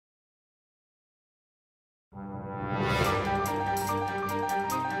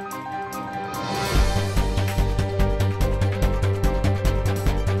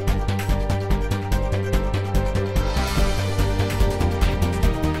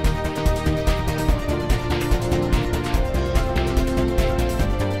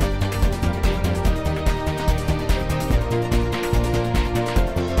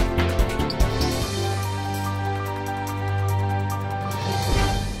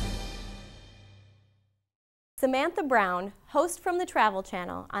Samantha Brown, host from the Travel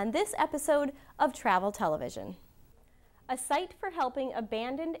Channel, on this episode of Travel Television. A site for helping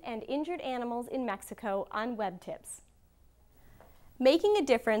abandoned and injured animals in Mexico on web tips. Making a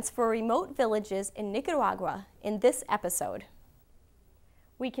difference for remote villages in Nicaragua in this episode.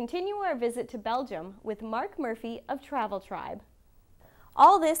 We continue our visit to Belgium with Mark Murphy of Travel Tribe.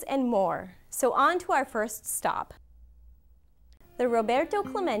 All this and more, so on to our first stop. The Roberto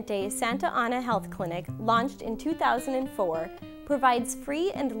Clemente Santa Ana Health Clinic, launched in 2004, provides free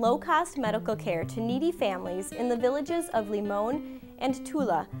and low-cost medical care to needy families in the villages of Limón and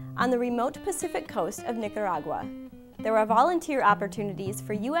Tula on the remote Pacific coast of Nicaragua. There are volunteer opportunities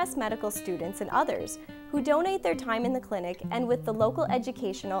for U.S. medical students and others who donate their time in the clinic and with the local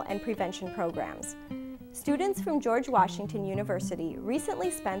educational and prevention programs. Students from George Washington University recently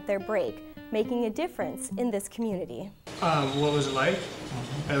spent their break making a difference in this community. What was it like?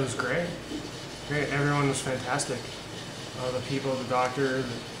 It was great. Great. Everyone was fantastic. The people, the doctor,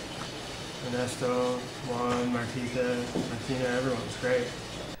 Ernesto, Juan, Martina, everyone was great.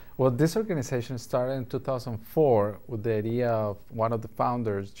 Well, this organization started in 2004 with the idea of one of the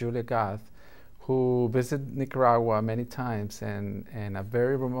founders, Julia Gath, who visited Nicaragua many times and in a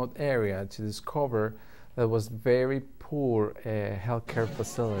very remote area to discover that was very poor healthcare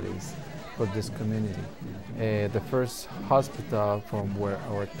facilities for this community. The first hospital from where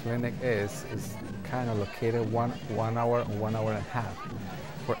our clinic is kind of located one hour and a half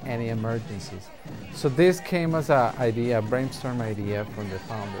for any emergencies. So this came as an idea, a brainstorm idea from the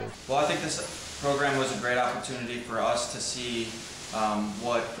founders. Well, I think this program was a great opportunity for us to see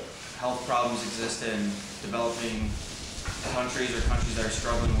what health problems exist in developing countries or countries that are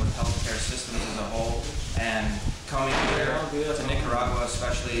struggling with healthcare systems as a whole, and coming here to Nicaragua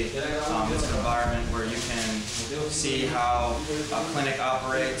especially, it's an environment where you can see how a clinic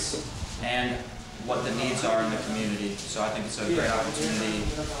operates and what the needs are in the community. So I think it's a great opportunity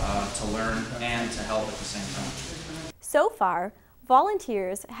to learn and to help at the same time. So far,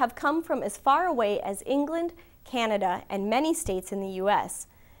 volunteers have come from as far away as England, Canada, and many states in the U.S.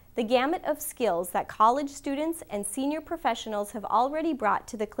 The gamut of skills that college students and senior professionals have already brought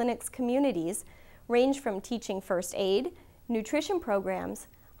to the clinic's communities range from teaching first aid, nutrition programs,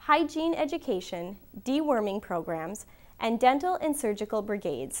 hygiene education, deworming programs, and dental and surgical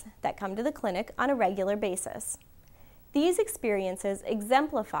brigades that come to the clinic on a regular basis. These experiences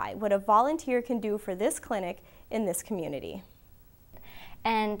exemplify what a volunteer can do for this clinic in this community.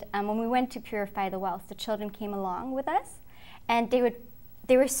 And when we went to purify the wells, the children came along with us, and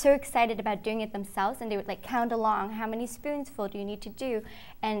they were so excited about doing it themselves, and they would like count along how many spoonsful do you need to do,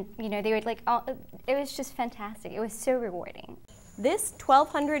 and they would like, it was just fantastic. It was so rewarding. This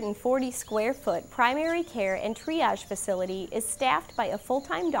 1,240 square foot primary care and triage facility is staffed by a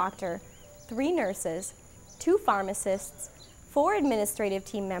full-time doctor, 3 nurses, 2 pharmacists, 4 administrative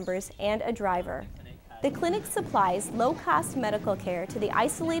team members, and a driver. The clinic supplies low-cost medical care to the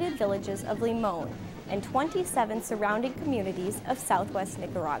isolated villages of Limón and 27 surrounding communities of southwest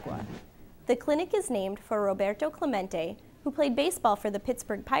Nicaragua. The clinic is named for Roberto Clemente, who played baseball for the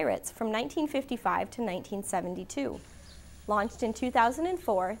Pittsburgh Pirates from 1955 to 1972. Launched in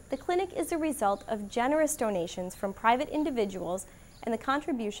 2004, the clinic is a result of generous donations from private individuals and the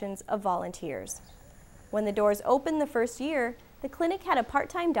contributions of volunteers. When the doors opened the first year, the clinic had a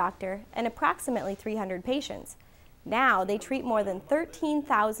part-time doctor and approximately 300 patients. Now they treat more than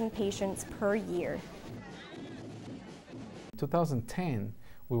 13,000 patients per year. In 2010,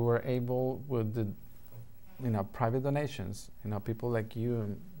 we were able, with the private donations, people like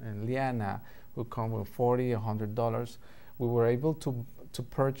you and Liana, who come with $40, $100, we were able to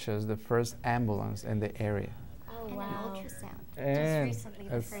purchase the first ambulance in the area. Oh, wow. And an ultrasound. And just recently,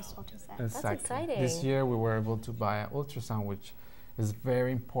 the first ultrasound. That's exciting. This year we were able to buy an ultrasound, which is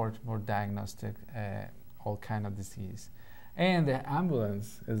very important for diagnostic all kind of disease. And the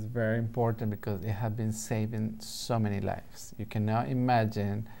ambulance is very important because it has been saving so many lives. You cannot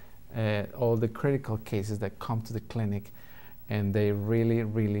imagine all the critical cases that come to the clinic, and they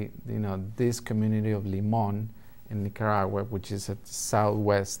really, this community of Limón in Nicaragua, which is at the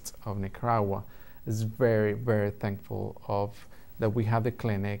southwest of Nicaragua, is very, very thankful of that we have the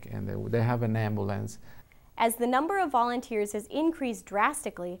clinic and that they have an ambulance. As the number of volunteers has increased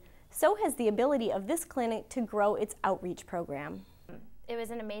drastically, so has the ability of this clinic to grow its outreach program. It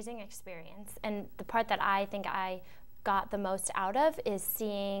was an amazing experience, and the part that I think I got the most out of is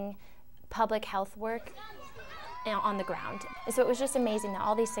seeing public health work on the ground. So it was just amazing that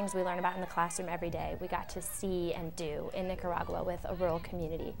all these things we learn about in the classroom every day, we got to see and do in Nicaragua with a rural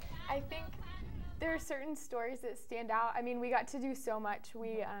community. I think There are certain stories that stand out. I mean, we got to do so much.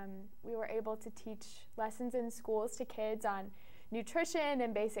 We were able to teach lessons in schools to kids on nutrition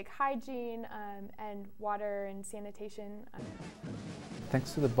and basic hygiene and water and sanitation.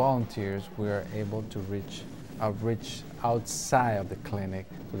 Thanks to the volunteers, we are able to outreach outside of the clinic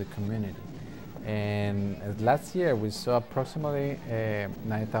to the community. And last year we saw approximately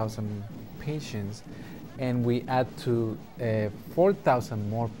 9,000 patients, and we add to 4,000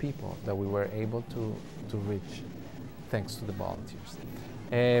 more people that we were able to reach thanks to the volunteers.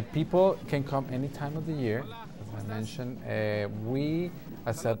 People can come any time of the year. As I mentioned, we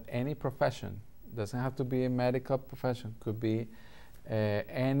accept any profession. Doesn't have to be a medical profession, could be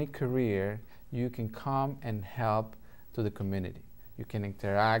any career. You can come and help to the community. You can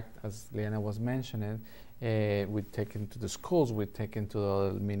interact, as Liana was mentioning. We take into the schools, we take into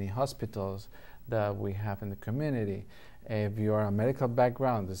the mini hospitals that we have in the community. If you are a medical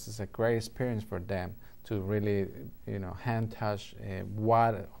background, this is a great experience for them to really, hand touch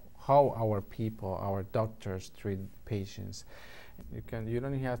how our people, our doctors treat patients. You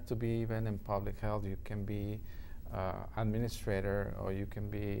don't have to be even in public health. You can be administrator, or you can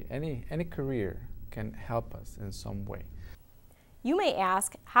be any career can help us in some way. You may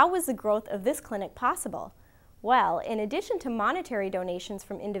ask, how was the growth of this clinic possible? Well, in addition to monetary donations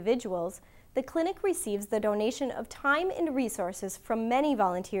from individuals, the clinic receives the donation of time and resources from many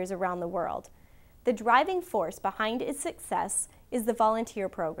volunteers around the world. The driving force behind its success is the volunteer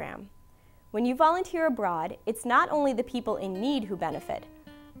program. When you volunteer abroad, it's not only the people in need who benefit.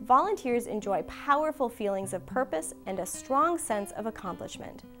 Volunteers enjoy powerful feelings of purpose and a strong sense of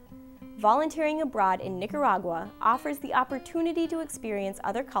accomplishment. Volunteering abroad in Nicaragua offers the opportunity to experience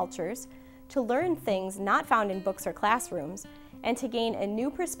other cultures, to learn things not found in books or classrooms, and to gain a new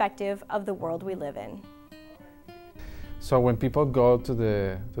perspective of the world we live in. So when people go to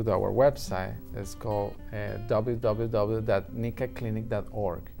our website, it's called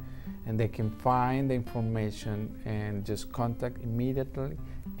www.nicaclinic.org, and they can find the information and just contact immediately,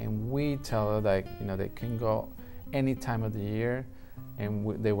 and we tell them that they can go any time of the year, and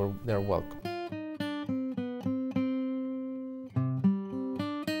they're welcome.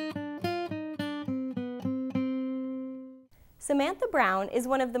 Samantha Brown is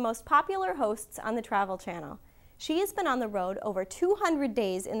one of the most popular hosts on the Travel Channel. She has been on the road over 200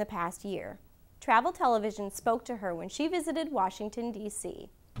 days in the past year. Travel Television spoke to her when she visited Washington, D.C.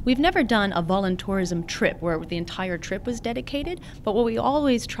 We've never done a voluntourism trip where the entire trip was dedicated, but what we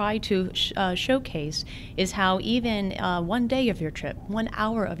always try to showcase is how even 1 day of your trip, 1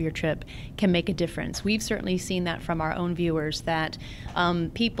 hour of your trip can make a difference. We've certainly seen that from our own viewers, that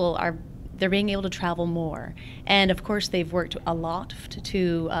people they're being able to travel more. And of course they've worked a lot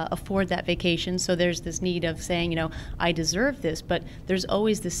to afford that vacation, so there's this need of saying, I deserve this, but there's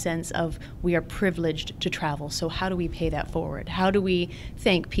always this sense of we are privileged to travel, so how do we pay that forward? How do we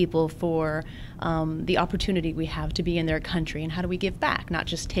thank people for the opportunity we have to be in their country, and how do we give back, not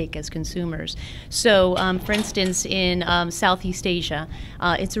just take as consumers? So for instance, in Southeast Asia,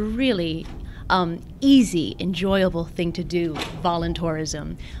 it's a really easy, enjoyable thing to do,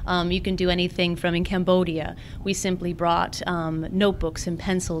 voluntourism. You can do anything from in Cambodia. We simply brought notebooks and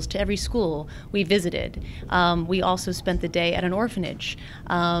pencils to every school we visited. We also spent the day at an orphanage,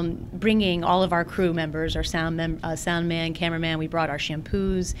 bringing all of our crew members, our sound man, cameraman. We brought our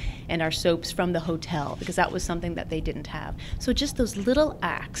shampoos and our soaps from the hotel because that was something that they didn't have. So just those little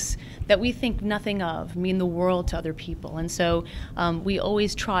acts that we think nothing of mean the world to other people. And so we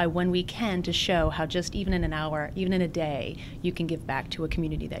always try when we can to show how just even in an hour, even in a day, you can give back to a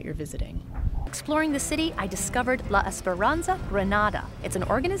community that you're visiting. Exploring the city, I discovered La Esperanza Granada. It's an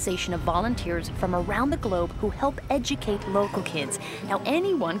organization of volunteers from around the globe who help educate local kids. Now,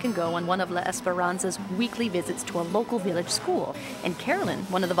 anyone can go on one of La Esperanza's weekly visits to a local village school. And Carolyn,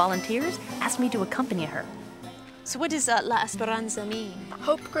 one of the volunteers, asked me to accompany her. So what does La Esperanza mean?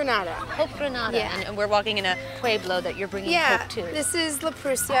 Hope Granada. Hope Granada. Yeah. And we're walking in a pueblo that you're bringing hope to. This is La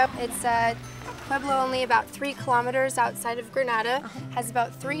Prusia. It's a pueblo only about 3 kilometers outside of Granada. Has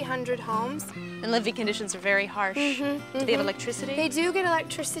about 300 homes. And living conditions are very harsh. Do they have electricity? They do get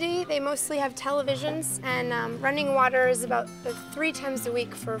electricity. They mostly have televisions, and running water is about 3 times a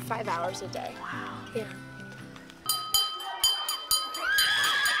week for 5 hours a day. Wow. Yeah.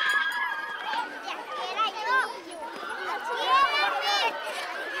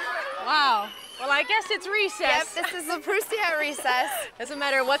 Wow. Well, I guess it's recess. Yep, this is La Prusia at recess. Doesn't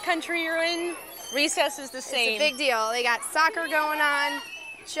matter what country you're in, recess is the same. It's a big deal. They got soccer going on,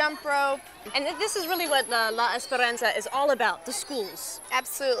 jump rope. And this is really what La Esperanza is all about, the schools.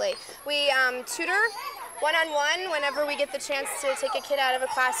 Absolutely. We tutor One-on-one whenever we get the chance to take a kid out of a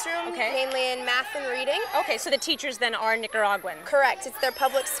classroom, mainly in math and reading. Okay, so the teachers then are Nicaraguan? Correct, it's their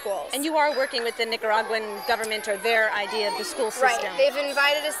public schools. And you are working with the Nicaraguan government or their idea of the school system? Right, they've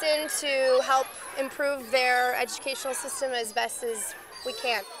invited us in to help improve their educational system as best as we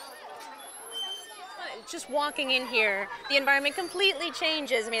can. Just walking in here, the environment completely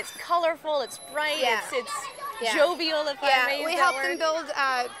changes. I mean, it's colorful, it's bright, it's jovial, if I may use we that help word. them build,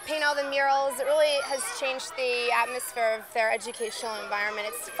 paint all the murals. It really has changed the atmosphere of their educational environment.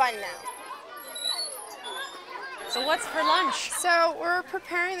 It's fun now. So what's for lunch? So we're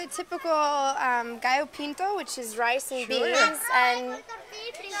preparing the typical gallo pinto, which is rice and beans, and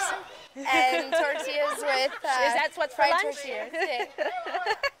tortillas with is that what's for lunch? Tortillas.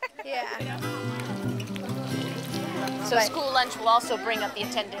 Yeah. So school lunch will also bring up the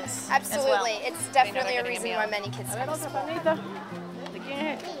attendance. Absolutely. As well. It's definitely a reason why many kids come to school.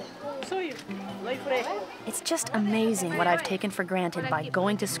 It's just amazing what I've taken for granted by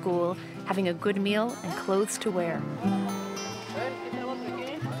going to school, having a good meal, and clothes to wear.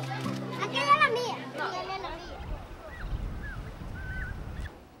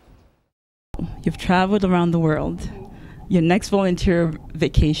 You've traveled around the world. Your next volunteer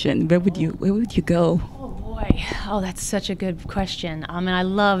vacation, where would you go? Oh, that's such a good question. And I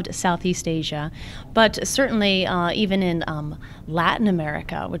loved Southeast Asia, but certainly even in Latin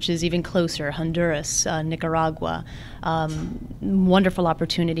America, which is even closer, Honduras, Nicaragua, wonderful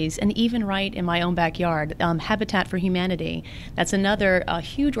opportunities. And even right in my own backyard, Habitat for Humanity. That's another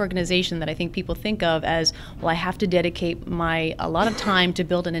huge organization that I think people think of as, well, I have to dedicate a lot of time to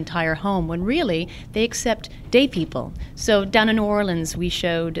build an entire home, when really they accept day people. So down in New Orleans, we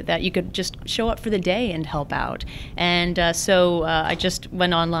showed that you could just show up for the day and help out. And so I just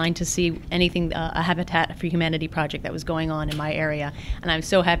went online to see anything, a Habitat for Humanity project that was going on in my area. And I'm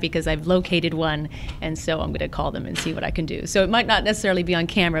so happy because I've located one, and so I'm going to call them and see what I can do. So it might not necessarily be on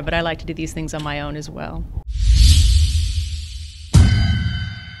camera, but I like to do these things on my own as well.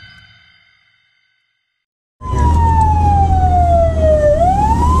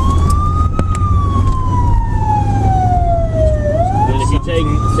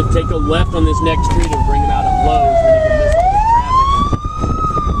 Take a left on this next street and bring them out of Lowe's, then you can miss all the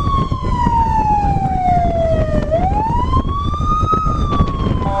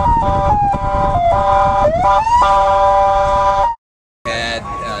traffic. Had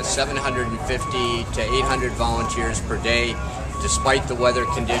 750 to 800 volunteers per day, despite the weather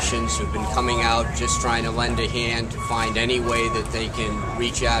conditions, who've been coming out just trying to lend a hand to find any way that they can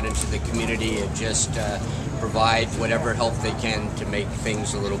reach out into the community and just provide whatever help they can to make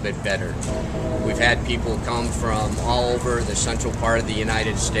things a little bit better. We've had people come from all over the central part of the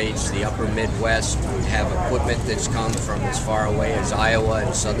United States, the upper Midwest. We have equipment that's come from as far away as Iowa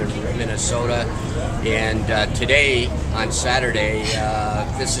and southern Minnesota. And today, on Saturday,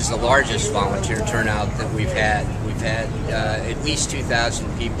 this is the largest volunteer turnout that we've had. We've had at least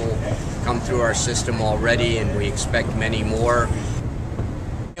 2,000 people come through our system already, and we expect many more.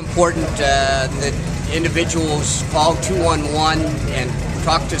 Important that individuals call 211 and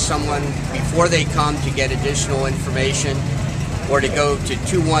talk to someone before they come to get additional information, or to go to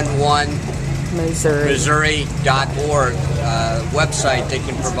 211Missouri.org website that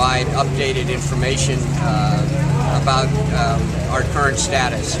can provide updated information about our current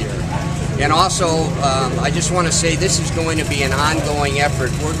status here. And also, I just want to say this is going to be an ongoing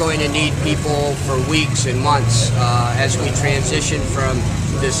effort. We're going to need people for weeks and months as we transition from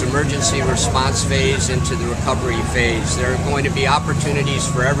this emergency response phase into the recovery phase. There are going to be opportunities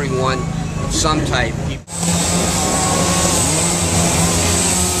for everyone of some type.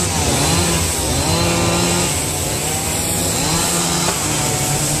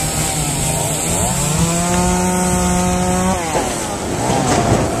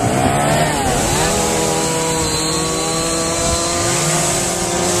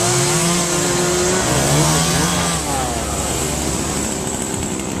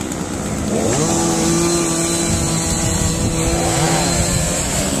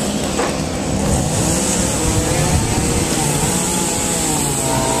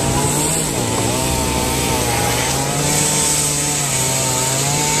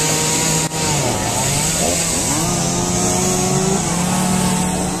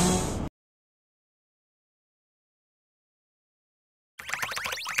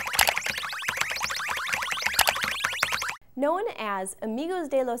 Known as Amigos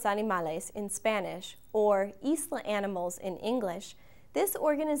de los Animales in Spanish or Isla Animals in English, this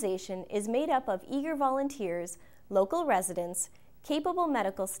organization is made up of eager volunteers, local residents, capable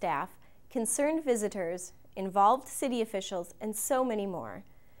medical staff, concerned visitors, involved city officials, and so many more.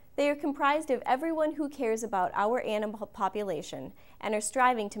 They are comprised of everyone who cares about our animal population and are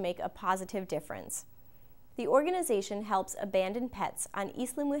striving to make a positive difference. The organization helps abandoned pets on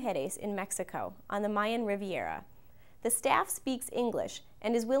Isla Mujeres in Mexico, on the Mayan Riviera. The staff speaks English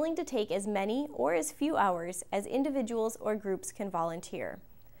and is willing to take as many or as few hours as individuals or groups can volunteer.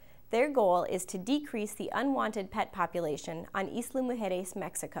 Their goal is to decrease the unwanted pet population on Isla Mujeres,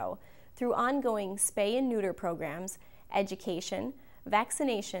 Mexico, through ongoing spay and neuter programs, education,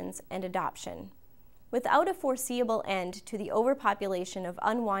 vaccinations, and adoption. Without a foreseeable end to the overpopulation of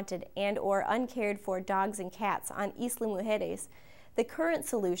unwanted and/or uncared for dogs and cats on Isla Mujeres, the current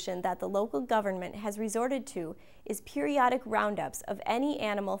solution that the local government has resorted to is periodic roundups of any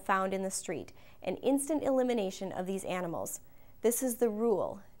animal found in the street and instant elimination of these animals. This is the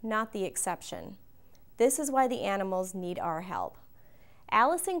rule, not the exception. This is why the animals need our help.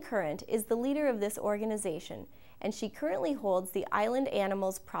 Allison Current is the leader of this organization, and she currently holds the Island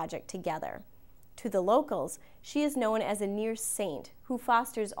Animals Project together. To the locals, she is known as a near saint who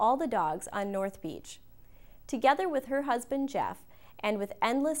fosters all the dogs on North Beach. Together with her husband Jeff, and with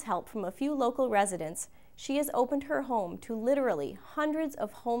endless help from a few local residents, she has opened her home to literally hundreds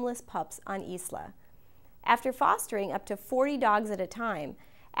of homeless pups on Isla. After fostering up to 40 dogs at a time,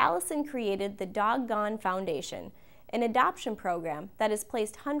 Allison created the Dog Gone Foundation, an adoption program that has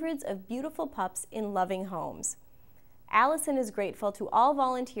placed hundreds of beautiful pups in loving homes. Allison is grateful to all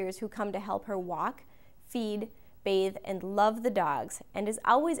volunteers who come to help her walk, feed, bathe, and love the dogs, and is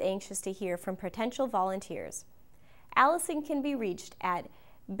always anxious to hear from potential volunteers. Allison can be reached at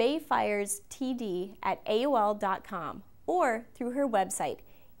bayfiresTD@AOL.com or through her website,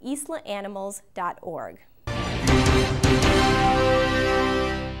 islaanimals.org.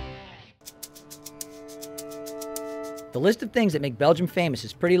 The list of things that make Belgium famous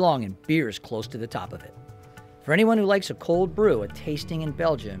is pretty long, and beer is close to the top of it. For anyone who likes a cold brew, a tasting in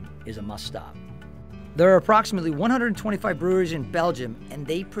Belgium is a must-stop. There are approximately 125 breweries in Belgium, and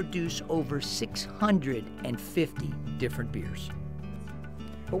they produce over 650 different beers.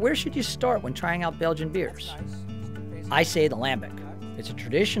 But where should you start when trying out Belgian beers? I say the Lambic. It's a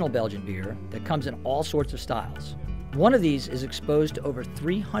traditional Belgian beer that comes in all sorts of styles. One of these is exposed to over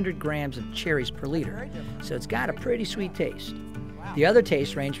 300 grams of cherries per liter, so it's got a pretty sweet taste. The other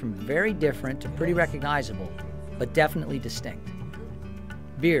tastes range from very different to pretty recognizable, but definitely distinct.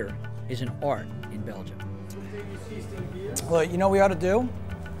 Beer is an art in Belgium. Well, you know what we ought to do?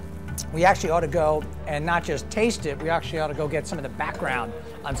 We actually ought to go and not just taste it, we actually ought to go get some of the background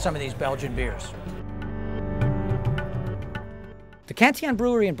on some of these Belgian beers. The Cantillon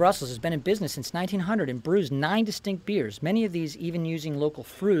Brewery in Brussels has been in business since 1900 and brews 9 distinct beers, many of these even using local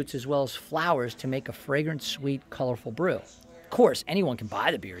fruits as well as flowers to make a fragrant, sweet, colorful brew. Of course, anyone can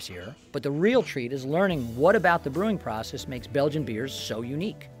buy the beers here, but the real treat is learning what about the brewing process makes Belgian beers so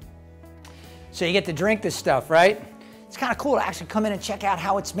unique. So you get to drink this stuff, right? It's kind of cool to actually come in and check out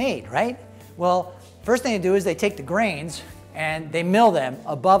how it's made, right? Well, first thing they do is they take the grains and they mill them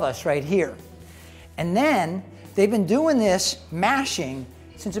above us right here. And then they've been doing this mashing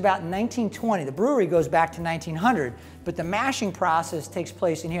since about 1920. The brewery goes back to 1900, but the mashing process takes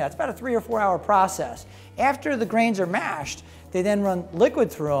place in here. That's about a 3 or 4 hour process. After the grains are mashed, they then run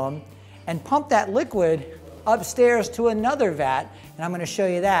liquid through them and pump that liquid upstairs to another vat, and I'm going to show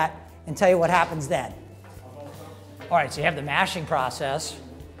you that and tell you what happens then. All right, so you have the mashing process,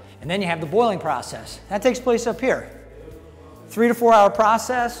 and then you have the boiling process. That takes place up here. 3 to 4 hour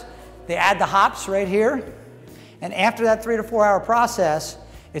process. They add the hops right here, and after that 3 to 4 hour process,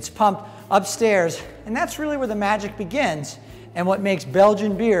 it's pumped upstairs, and that's really where the magic begins and what makes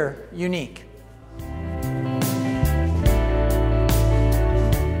Belgian beer unique.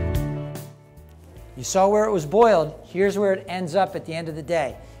 You saw where it was boiled. Here's where it ends up at the end of the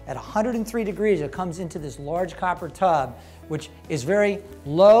day. At 103 degrees, it comes into this large copper tub, which is very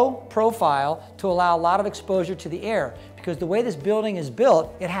low profile to allow a lot of exposure to the air. Because the way this building is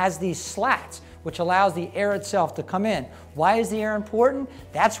built, it has these slats, which allows the air itself to come in. Why is the air important?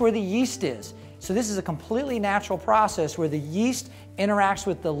 That's where the yeast is. So this is a completely natural process where the yeast interacts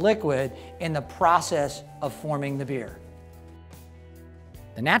with the liquid in the process of forming the beer.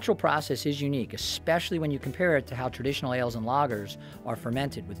 The natural process is unique, especially when you compare it to how traditional ales and lagers are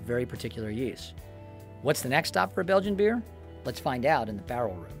fermented with very particular yeast. What's the next stop for a Belgian beer? Let's find out in the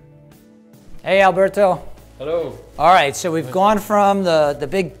barrel room. Hey, Alberto. Hello. All right, so we've gone from the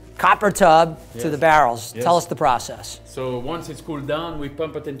big copper tub to the barrels. Yes. Tell us the process. So once it's cooled down, we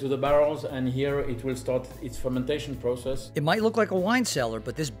pump it into the barrels, and here it will start its fermentation process. It might look like a wine cellar,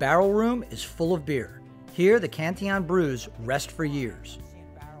 but this barrel room is full of beer. Here, the Cantillon brews rest for years.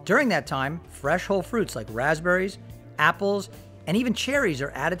 During that time, fresh whole fruits like raspberries, apples, And even cherries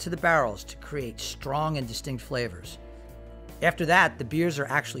are added to the barrels to create strong and distinct flavors. After that, the beers are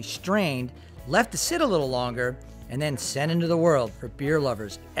actually strained, left to sit a little longer, and then sent into the world for beer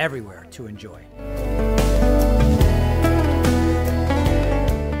lovers everywhere to enjoy.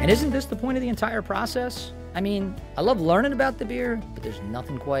 And isn't this the point of the entire process? I mean, I love learning about the beer, but there's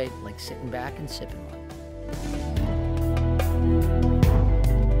nothing quite like sitting back and sipping one.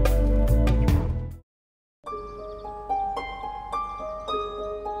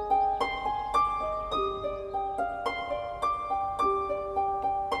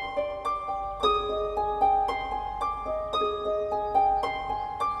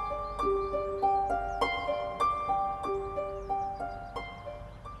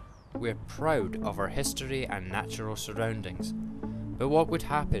 We're proud of our history and natural surroundings, but what would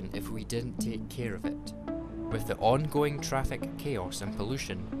happen if we didn't take care of it? With the ongoing traffic chaos and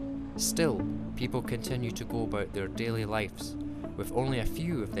pollution, still people continue to go about their daily lives, with only a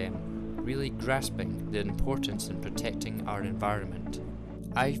few of them really grasping the importance in protecting our environment.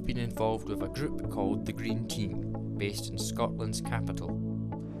 I've been involved with a group called the Green Team, based in Scotland's capital.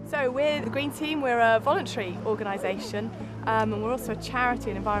 So we're the Green Team, we're a voluntary organisation and we're also a charity,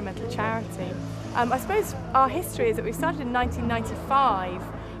 an environmental charity. I suppose our history is that we started in 1995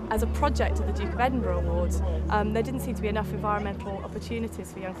 as a project of the Duke of Edinburgh Awards. There didn't seem to be enough environmental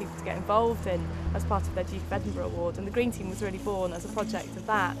opportunities for young people to get involved in as part of their Duke of Edinburgh Award, and the Green Team was really born as a project of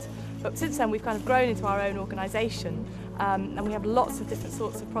that. But since then we've kind of grown into our own organisation and we have lots of different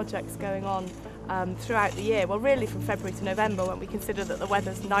sorts of projects going on throughout the year. Well, really from February to November, when we consider that the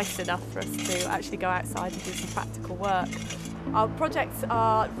weather's nice enough for us to actually go outside and do some practical work. Our projects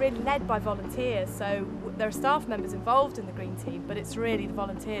are really led by volunteers, so there are staff members involved in the Green Team, but it's really the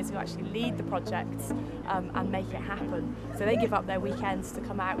volunteers who actually lead the projects and make it happen. So they give up their weekends to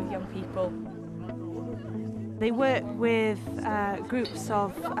come out with young people. They work with groups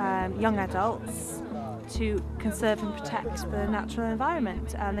of young adults to conserve and protect the natural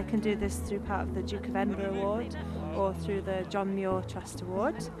environment, and they can do this through part of the Duke of Edinburgh Award or through the John Muir Trust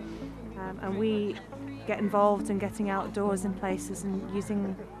Award. And we get involved in getting outdoors in places and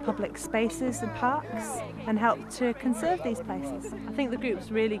using public spaces and parks and help to conserve these places. I think the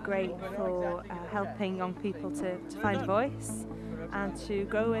group's really great for helping young people to find a voice and to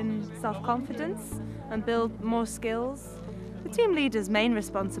grow in self-confidence and build more skills. The team leader's main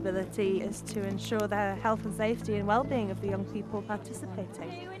responsibility is to ensure the health and safety and well-being of the young people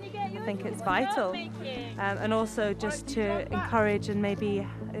participating. I think it's vital, and also just to encourage and maybe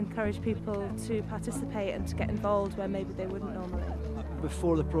encourage people to participate and to get involved where maybe they wouldn't normally.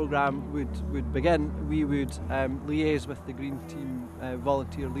 Before the programme would begin, we would liaise with the Green Team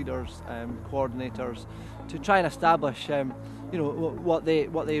volunteer leaders, coordinators, to try and establish what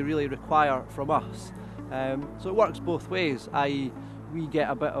they really require from us. So it works both ways, i.e. we get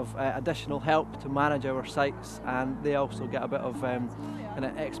a bit of additional help to manage our sites, and they also get a bit of kind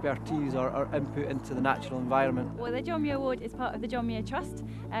of expertise or input into the natural environment. Well, the John Muir Award is part of the John Muir Trust,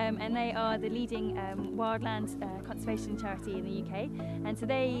 and they are the leading wildland conservation charity in the UK, and so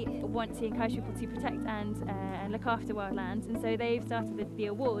they want to encourage people to protect and look after wildlands, and so they've started the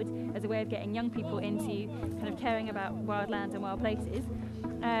award as a way of getting young people into kind of caring about wildlands and wild places.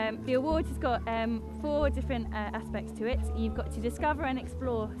 The award has got 4 different aspects to it. You've got to discover and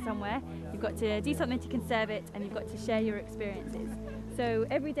explore somewhere, you've got to do something to conserve it, and you've got to share your experiences. So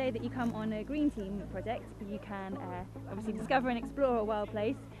every day that you come on a Green Team project, you can obviously discover and explore a wild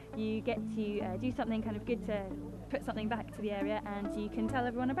place. You get to do something kind of good to put something back to the area, and you can tell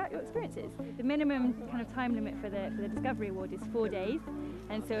everyone about your experiences. The minimum kind of time limit for the Discovery Award is 4 days,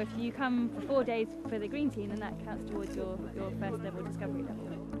 and so if you come for 4 days for the Green Team, then that counts towards your first level Discovery level.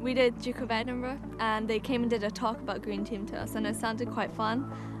 We did Duke of Edinburgh, and they came and did a talk about Green Team to us, and it sounded quite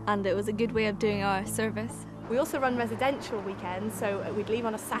fun, and it was a good way of doing our service. We also run residential weekends, so we'd leave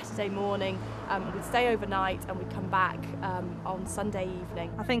on a Saturday morning, we'd stay overnight, and we'd come back on Sunday evening.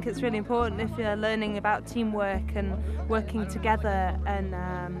 I think it's really important if you're learning about teamwork and working together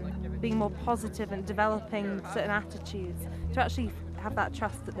and being more positive and developing certain attitudes, to actually have that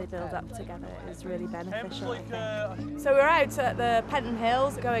trust that they build up together is really beneficial, I think. So we're out at the Penton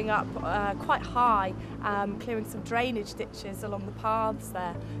Hills, going up quite high, clearing some drainage ditches along the paths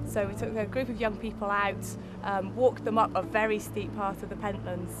there. So we took a group of young people out, walked them up a very steep part of the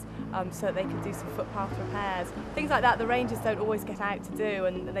Pentlands so that they could do some footpath repairs. Things like that the rangers don't always get out to do,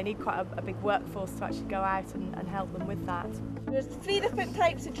 and they need quite a big workforce to actually go out and help them with that. There's 3 different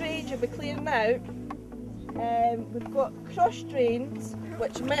types of drainage we'll be clearing out. We've got cross drains,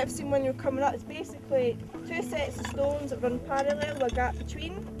 which you might have seen when you're coming up. It's basically 2 sets of stones that run parallel with a gap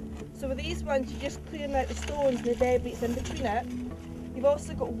between. So with these ones, you're just clearing out the stones and the debris that's in between it. You've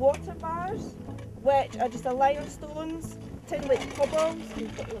also got water bars, which are just a line of stones, tin like cobbles,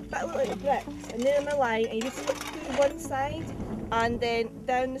 that look like the bricks, and they're in a line, and you just look through one side, and then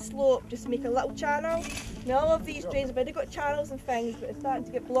down the slope, just make a little channel. Now all of these drains have already got channels and things, but it's starting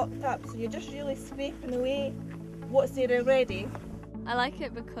to get blocked up, so you're just really scraping away what's there already. I like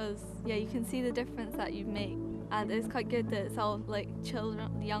it because, yeah, you can see the difference that you make, and it's quite good that it's all like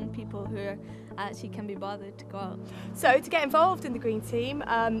children, young people who are actually can be bothered to go out. So to get involved in the Green Team,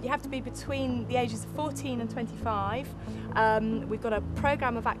 you have to be between the ages of 14 and 25. We've got a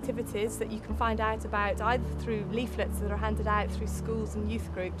programme of activities that you can find out about either through leaflets that are handed out through schools and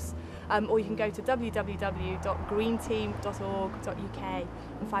youth groups, or you can go to www.greenteam.org.uk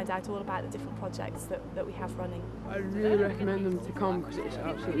and find out all about the different projects that we have running. I really recommend them to come because it's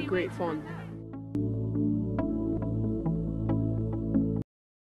absolutely great fun.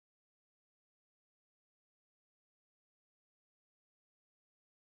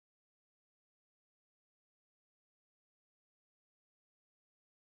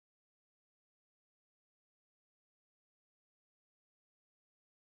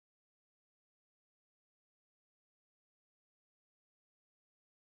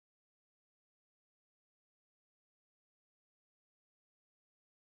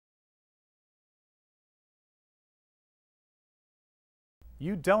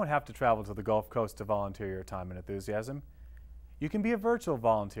 You don't have to travel to the Gulf Coast to volunteer your time and enthusiasm. You can be a virtual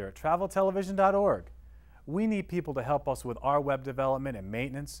volunteer at Traveltelevision.org. We need people to help us with our web development and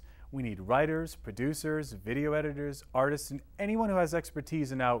maintenance. We need writers, producers, video editors, artists, and anyone who has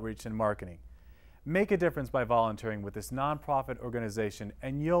expertise in outreach and marketing. Make a difference by volunteering with this nonprofit organization,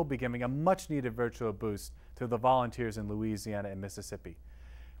 and you'll be giving a much-needed virtual boost to the volunteers in Louisiana and Mississippi.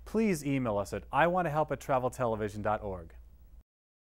 Please email us at iwantohelp@traveltelevision.org.